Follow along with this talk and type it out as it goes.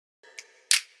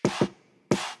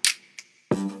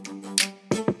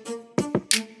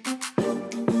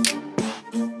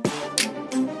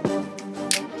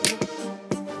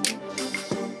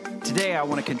I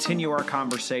want to continue our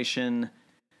conversation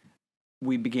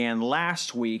we began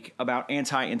last week about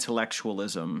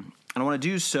anti-intellectualism. And I want to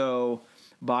do so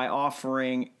by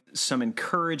offering some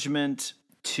encouragement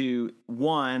to,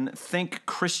 one, think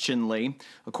Christianly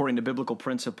according to biblical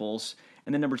principles,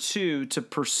 and then number two, to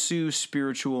pursue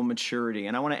spiritual maturity.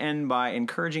 And I want to end by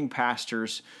encouraging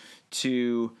pastors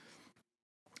to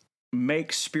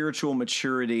make spiritual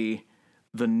maturity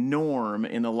the norm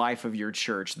in the life of your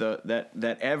church,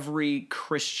 that every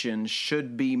Christian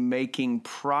should be making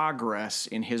progress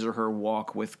in his or her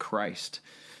walk with Christ.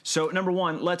 So, number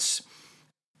one, let's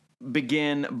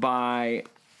begin by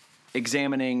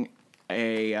examining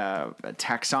a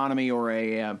taxonomy or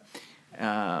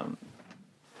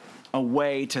a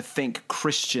way to think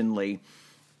Christianly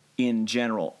in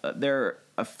general. There are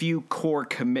a few core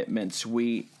commitments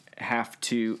we have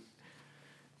to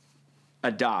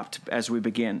adopt as we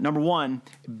begin. Number one,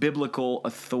 biblical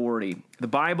authority. The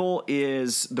Bible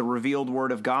is the revealed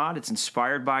Word of God. It's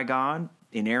inspired by God,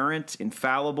 inerrant,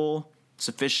 infallible,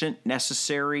 sufficient,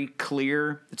 necessary,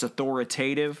 clear. It's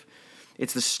authoritative.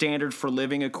 It's the standard for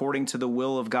living according to the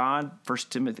will of God. 2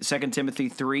 Timothy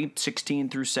 3, 16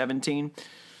 through 17.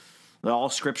 All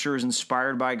Scripture is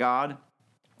inspired by God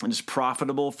and is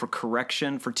profitable for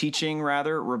correction, for teaching,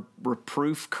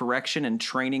 reproof, correction, and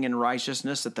training in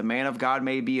righteousness, that the man of God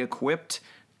may be equipped,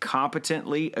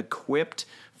 competently equipped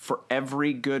for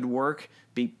every good work,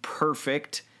 be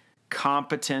perfect,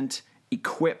 competent,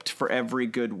 equipped for every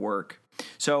good work.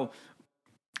 So,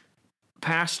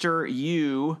 Pastor,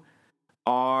 you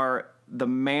are the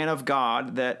man of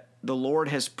God that the Lord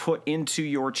has put into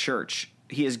your church.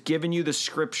 He has given you the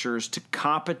Scriptures to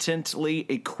competently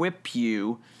equip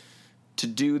you to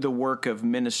do the work of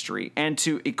ministry and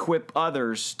to equip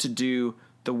others to do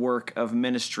the work of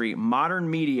ministry. Modern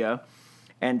media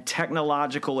and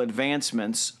technological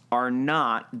advancements are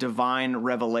not divine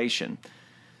revelation.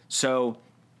 So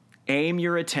aim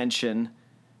your attention,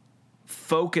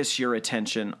 focus your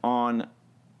attention on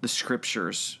the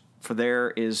Scriptures, for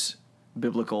there is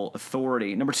biblical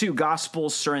authority. Number two, gospel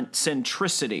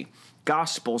centricity.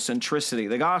 Gospel centricity.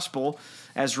 The gospel,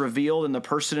 as revealed in the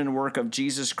person and work of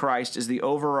Jesus Christ, is the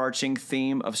overarching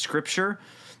theme of Scripture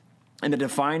and the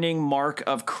defining mark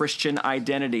of Christian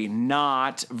identity,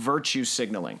 not virtue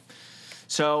signaling.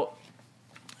 So,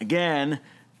 again,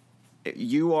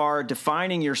 you are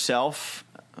defining yourself,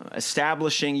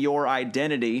 establishing your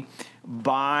identity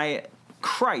by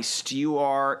Christ. You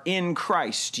are in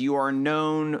Christ. You are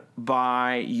known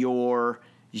by your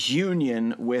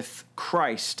union with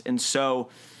Christ. And so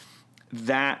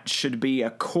that should be a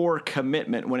core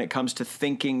commitment when it comes to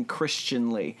thinking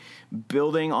Christianly,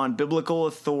 building on biblical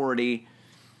authority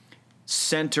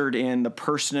centered in the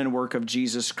person and work of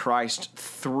Jesus Christ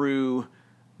through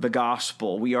the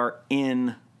gospel. We are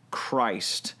in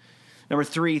Christ. Number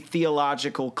three,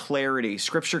 theological clarity.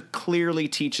 Scripture clearly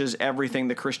teaches everything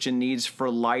the Christian needs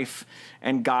for life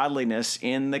and godliness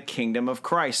in the kingdom of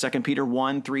Christ. 2 Peter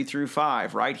 1, 3 through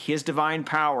 5, right? His divine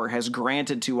power has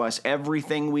granted to us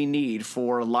everything we need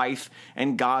for life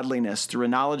and godliness through a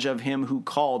knowledge of Him who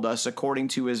called us according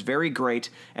to His very great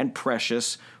and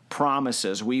precious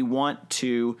promises. We want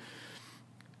to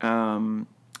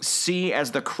see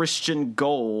as the Christian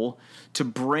goal to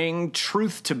bring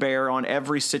truth to bear on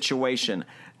every situation,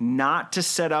 not to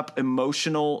set up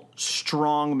emotional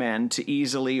strongmen to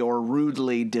easily or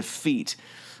rudely defeat.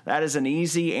 That is an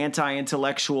easy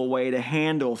anti-intellectual way to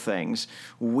handle things.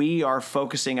 We are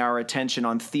focusing our attention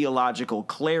on theological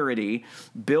clarity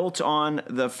built on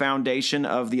the foundation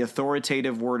of the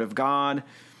authoritative Word of God,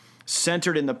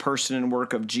 centered in the person and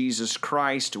work of Jesus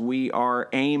Christ. We are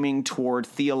aiming toward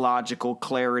theological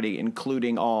clarity,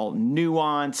 including all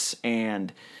nuance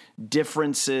and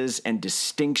differences and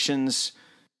distinctions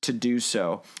to do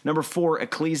so. Number four,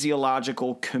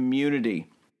 ecclesiological community.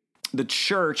 The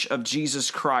church of Jesus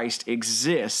Christ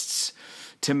exists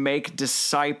to make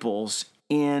disciples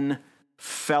in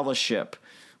fellowship.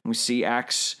 We see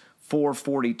Acts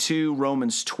 4:42,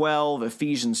 Romans 12,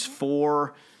 Ephesians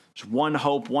 4. There's one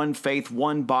hope, one faith,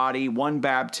 one body, one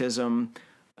baptism,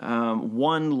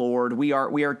 one Lord. We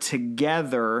are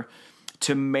together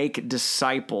to make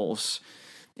disciples.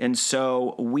 And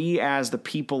so we, as the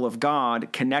people of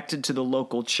God, connected to the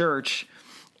local church,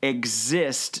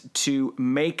 exist to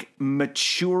make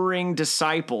maturing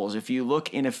disciples. If you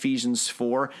look in Ephesians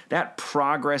 4, that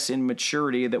progress in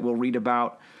maturity that we'll read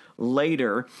about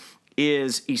later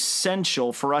is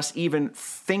essential for us even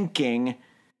thinking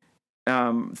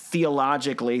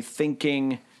theologically,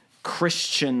 thinking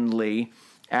Christianly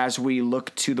as we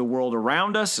look to the world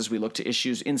around us, as we look to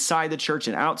issues inside the church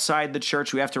and outside the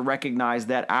church, we have to recognize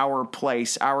that our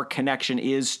place, our connection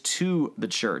is to the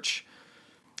church.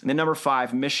 And then number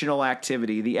 5, missional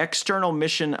activity. The external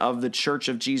mission of the Church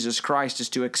of Jesus Christ is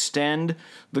to extend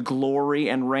the glory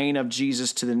and reign of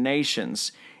Jesus to the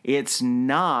nations. It's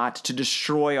not to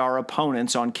destroy our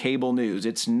opponents on cable news.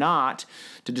 It's not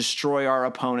to destroy our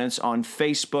opponents on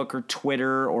Facebook or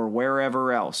Twitter or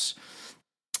wherever else.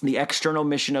 The external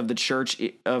mission of the Church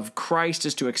of Christ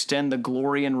is to extend the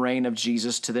glory and reign of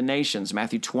Jesus to the nations.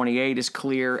 Matthew 28 is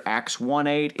clear. Acts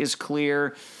 1:8 is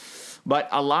clear. But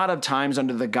a lot of times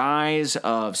under the guise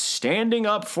of standing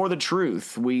up for the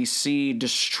truth, we see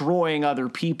destroying other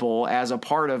people as a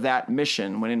part of that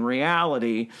mission, when in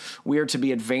reality, we are to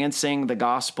be advancing the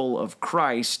gospel of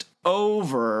Christ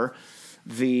over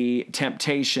the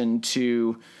temptation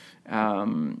to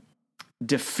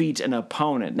defeat an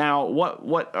opponent. Now,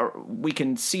 what we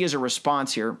can see as a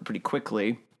response here pretty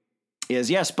quickly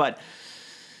is, yes, but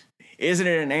isn't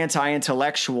it an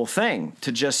anti-intellectual thing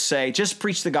to just say, just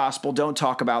preach the gospel, don't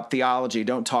talk about theology,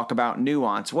 don't talk about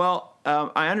nuance? Well,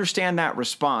 I understand that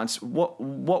response. What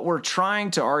I'm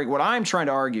trying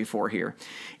to argue for here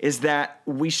is that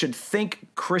we should think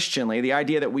Christianly, the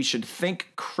idea that we should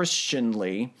think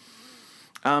Christianly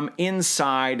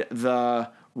inside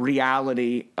the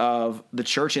reality of the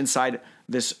church, inside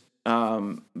this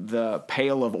the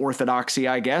pale of orthodoxy,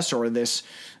 I guess, or this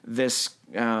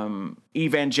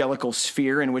evangelical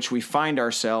sphere in which we find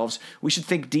ourselves. We should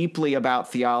think deeply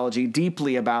about theology,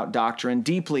 deeply about doctrine,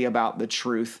 deeply about the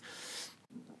truth,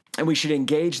 and we should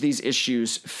engage these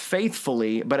issues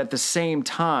faithfully, but at the same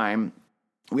time,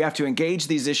 we have to engage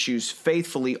these issues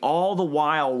faithfully, all the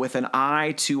while with an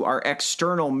eye to our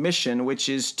external mission, which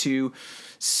is to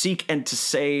seek and to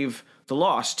save the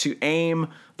lost, to aim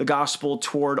the gospel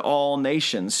toward all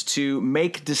nations, to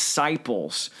make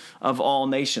disciples of all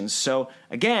nations. So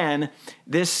again,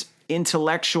 this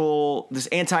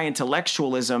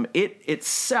anti-intellectualism, it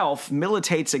itself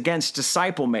militates against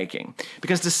disciple making,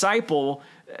 because disciple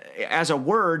as a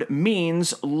word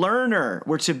means learner.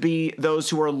 We're to be those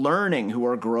who are learning, who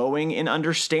are growing in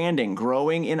understanding,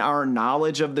 growing in our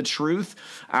knowledge of the truth,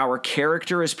 our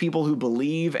character as people who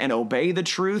believe and obey the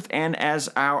truth, and as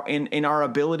in our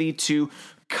ability to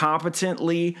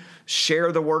competently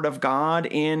share the word of God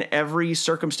in every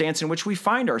circumstance in which we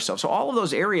find ourselves. So all of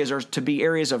those areas are to be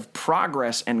areas of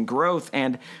progress and growth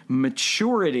and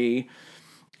maturity.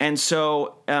 And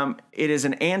so it is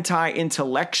an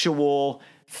anti-intellectual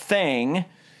thing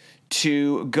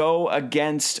to go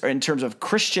against, or in terms of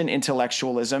Christian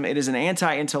intellectualism, it is an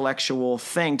anti-intellectual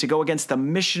thing to go against the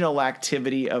missional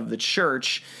activity of the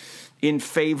church in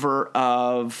favor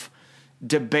of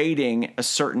debating a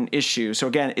certain issue. So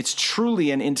again, it's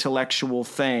truly an intellectual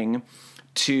thing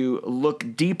to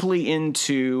look deeply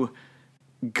into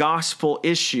gospel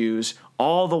issues,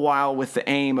 all the while with the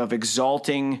aim of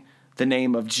exalting the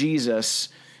name of Jesus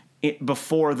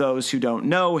before those who don't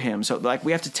know him. So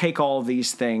we have to take all of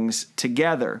these things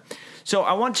together. So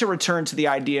I want to return to the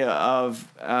idea of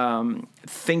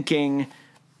thinking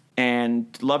and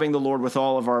loving the Lord with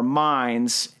all of our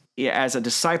minds as a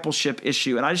discipleship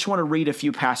issue. And I just want to read a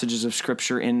few passages of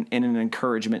Scripture in an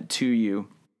encouragement to you.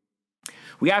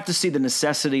 We have to see the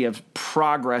necessity of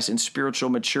progress in spiritual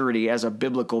maturity as a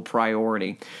biblical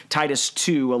priority. Titus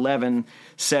 2:11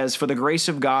 says, "For the grace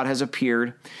of God has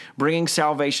appeared, bringing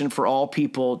salvation for all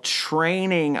people,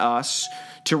 training us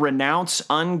to renounce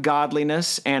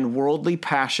ungodliness and worldly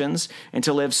passions, and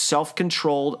to live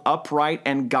self-controlled, upright,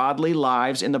 and godly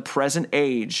lives in the present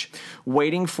age,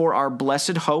 waiting for our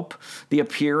blessed hope, the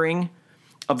appearing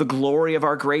of the glory of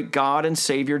our great God and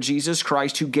Savior, Jesus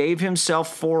Christ, who gave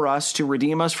himself for us to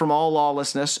redeem us from all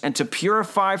lawlessness and to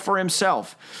purify for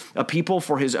himself a people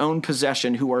for his own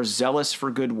possession who are zealous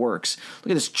for good works."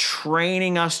 Look at this,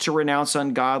 training us to renounce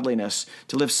ungodliness,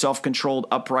 to live self-controlled,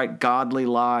 upright, godly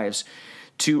lives,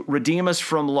 to redeem us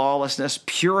from lawlessness,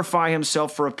 purify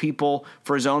himself for a people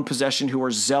for his own possession who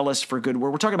are zealous for good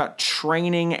work. We're talking about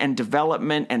training and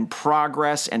development and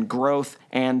progress and growth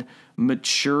and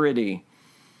maturity.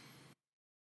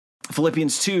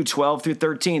 Philippians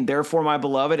 2:12-13, "Therefore, my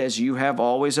beloved, as you have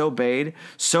always obeyed,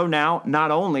 so now,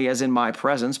 not only as in my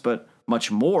presence, but much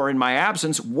more in my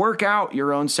absence, work out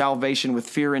your own salvation with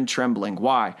fear and trembling."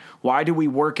 Why? Why do we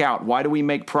work out? Why do we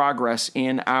make progress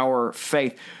in our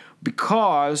faith?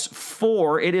 Because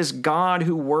for it is God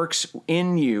who works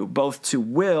in you, both to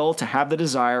will, to have the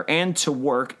desire, and to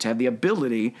work, to have the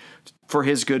ability for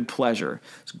his good pleasure.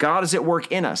 So God is at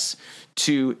work in us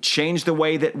to change the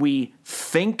way that we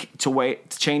think, to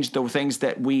change the things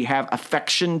that we have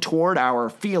affection toward, our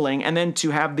feeling, and then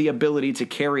to have the ability to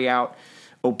carry out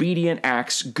obedient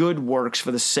acts, good works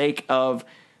for the sake of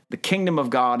the kingdom of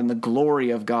God and the glory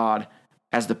of God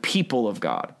as the people of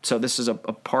God. So this is a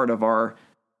part of our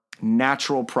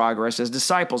natural progress as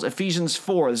disciples. Ephesians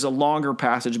 4, this is a longer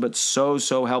passage, but so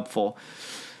helpful.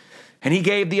 And he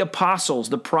gave the apostles,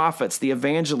 the prophets, the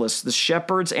evangelists, the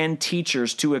shepherds, and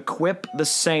teachers to equip the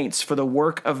saints for the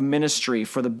work of ministry,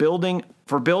 for building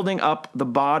up the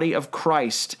body of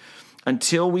Christ,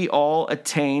 until we all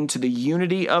attain to the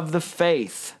unity of the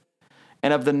faith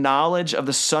and of the knowledge of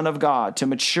the Son of God, to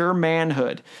mature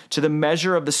manhood, to the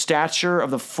measure of the stature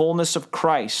of the fullness of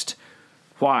Christ.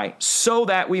 Why? So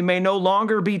that we may no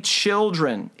longer be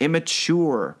children,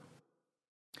 immature,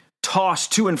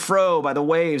 tossed to and fro by the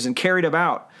waves and carried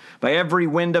about by every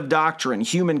wind of doctrine,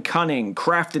 human cunning,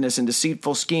 craftiness, and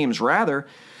deceitful schemes. Rather,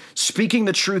 speaking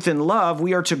the truth in love,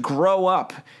 we are to grow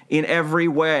up in every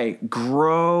way.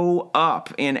 Grow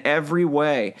up in every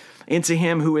way into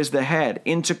him who is the head,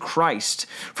 into Christ,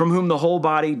 from whom the whole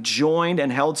body, joined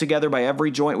and held together by every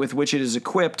joint with which it is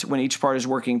equipped, when each part is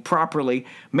working properly,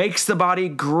 makes the body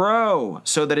grow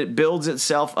so that it builds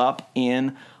itself up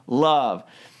in love.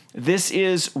 This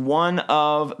is one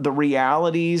of the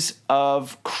realities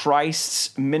of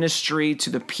Christ's ministry to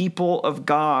the people of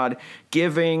God,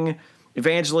 giving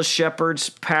evangelists, shepherds,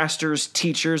 pastors,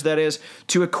 teachers, that is,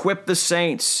 to equip the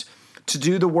saints to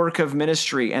do the work of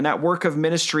ministry. And that work of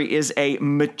ministry is a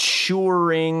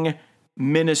maturing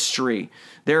ministry.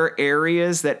 There are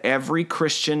areas that every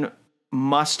Christian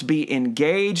must be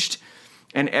engaged,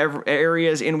 and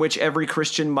areas in which every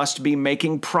Christian must be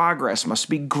making progress, must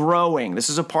be growing. This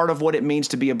is a part of what it means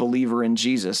to be a believer in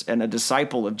Jesus and a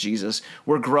disciple of Jesus.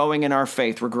 We're growing in our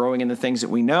faith. We're growing in the things that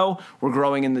we know. We're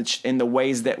growing in the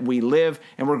ways that we live,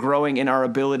 and we're growing in our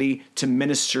ability to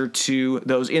minister to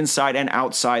those inside and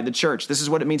outside the church. This is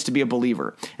what it means to be a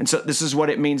believer. And so this is what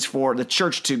it means for the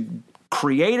church to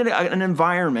create an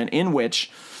environment in which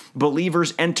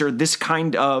believers enter this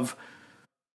kind of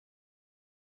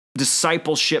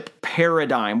discipleship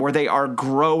paradigm where they are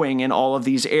growing in all of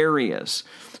these areas.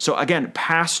 So again,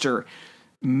 pastor,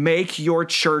 make your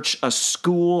church a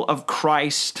school of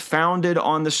Christ founded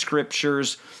on the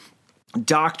scriptures,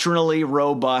 doctrinally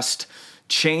robust,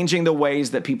 changing the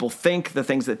ways that people think, the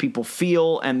things that people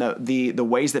feel, and the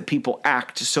ways that people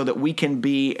act, so that we can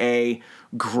be a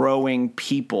growing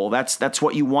people. That's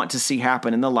what you want to see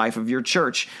happen in the life of your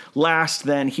church. Last,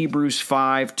 then, Hebrews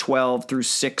 5:12 through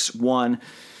 6:1.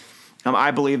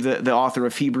 I believe that the author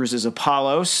of Hebrews is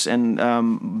Apollos, and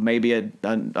maybe a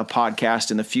podcast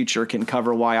in the future can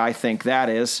cover why I think that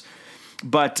is.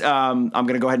 But I'm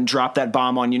going to go ahead and drop that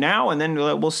bomb on you now, and then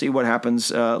we'll see what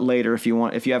happens later. If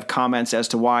you have comments as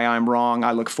to why I'm wrong,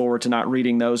 I look forward to not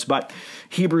reading those. But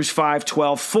Hebrews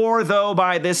 5:12, for though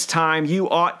by this time you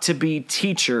ought to be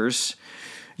teachers,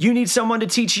 you need someone to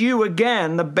teach you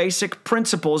again the basic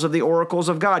principles of the oracles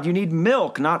of God. You need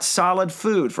milk, not solid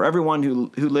food. For everyone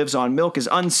who lives on milk is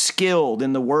unskilled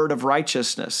in the word of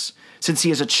righteousness, since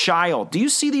he is a child. Do you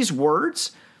see these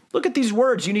words? Look at these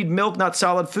words. You need milk, not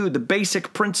solid food, the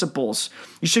basic principles.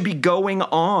 You should be going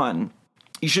on.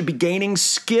 You should be gaining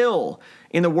skill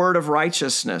in the word of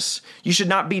righteousness. You should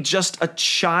not be just a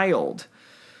child.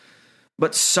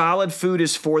 But solid food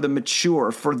is for the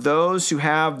mature, for those who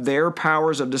have their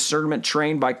powers of discernment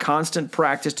trained by constant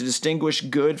practice to distinguish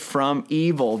good from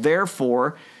evil.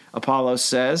 Therefore, Apollos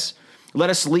says,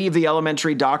 let us leave the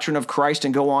elementary doctrine of Christ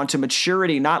and go on to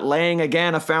maturity, not laying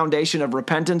again a foundation of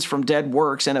repentance from dead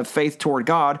works and of faith toward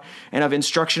God, and of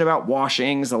instruction about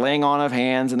washings, the laying on of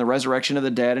hands, and the resurrection of the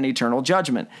dead and eternal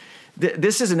judgment.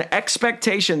 This is an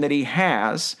expectation that he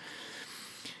has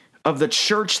of the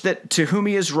church to whom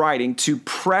he is writing, to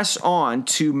press on,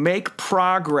 to make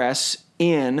progress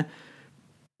in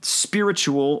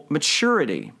spiritual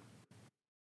maturity.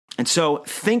 And so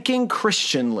thinking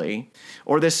Christianly,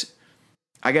 or this,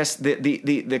 I guess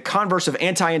the converse of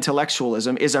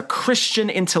anti-intellectualism is a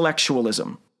Christian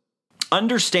intellectualism,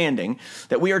 understanding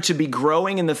that we are to be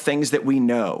growing in the things that we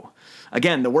know.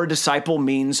 Again, the word disciple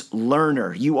means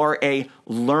learner. You are a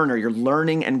learner. You're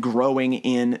learning and growing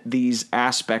in these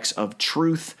aspects of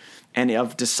truth and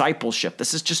of discipleship.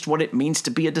 This is just what it means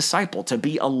to be a disciple, to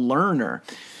be a learner.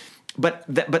 But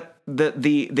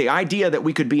the idea that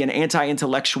we could be an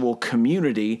anti-intellectual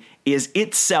community is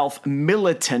itself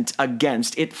militant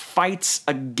against, it fights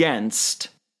against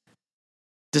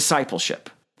discipleship.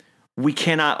 We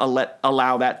cannot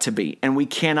allow that to be, and we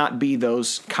cannot be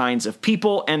those kinds of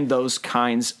people and those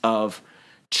kinds of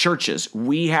churches.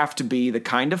 We have to be the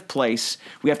kind of place,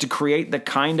 we have to create the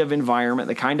kind of environment,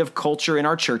 the kind of culture in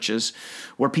our churches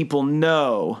where people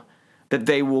know that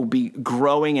they will be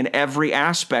growing in every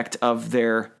aspect of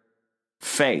their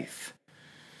faith.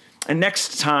 And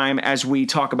next time, as we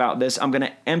talk about this, I'm going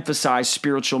to emphasize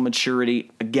spiritual maturity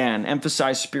again,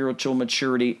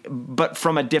 but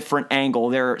from a different angle.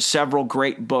 There are several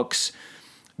great books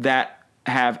that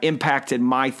have impacted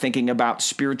my thinking about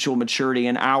spiritual maturity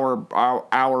and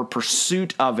our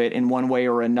pursuit of it in one way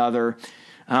or another.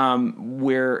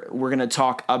 We're going to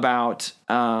talk about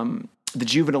The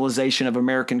Juvenilization of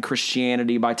American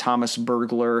Christianity by Thomas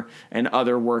Bergler and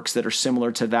other works that are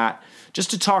similar to that,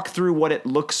 just to talk through what it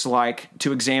looks like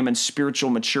to examine spiritual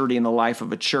maturity in the life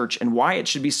of a church and why it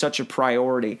should be such a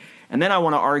priority. And then I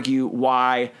want to argue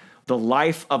why the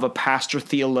life of a pastor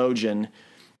theologian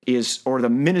or the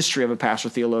ministry of a pastor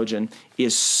theologian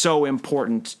is so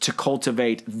important to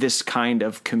cultivate this kind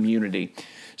of community.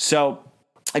 So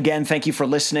again, thank you for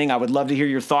listening. I would love to hear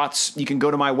your thoughts. You can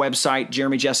go to my website,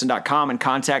 jeremyjessen.com, and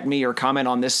contact me or comment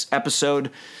on this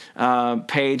episode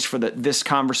page for this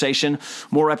conversation.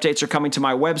 More updates are coming to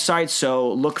my website,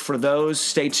 so look for those.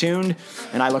 Stay tuned,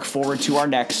 and I look forward to our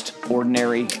next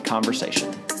Ordinary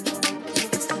Conversation.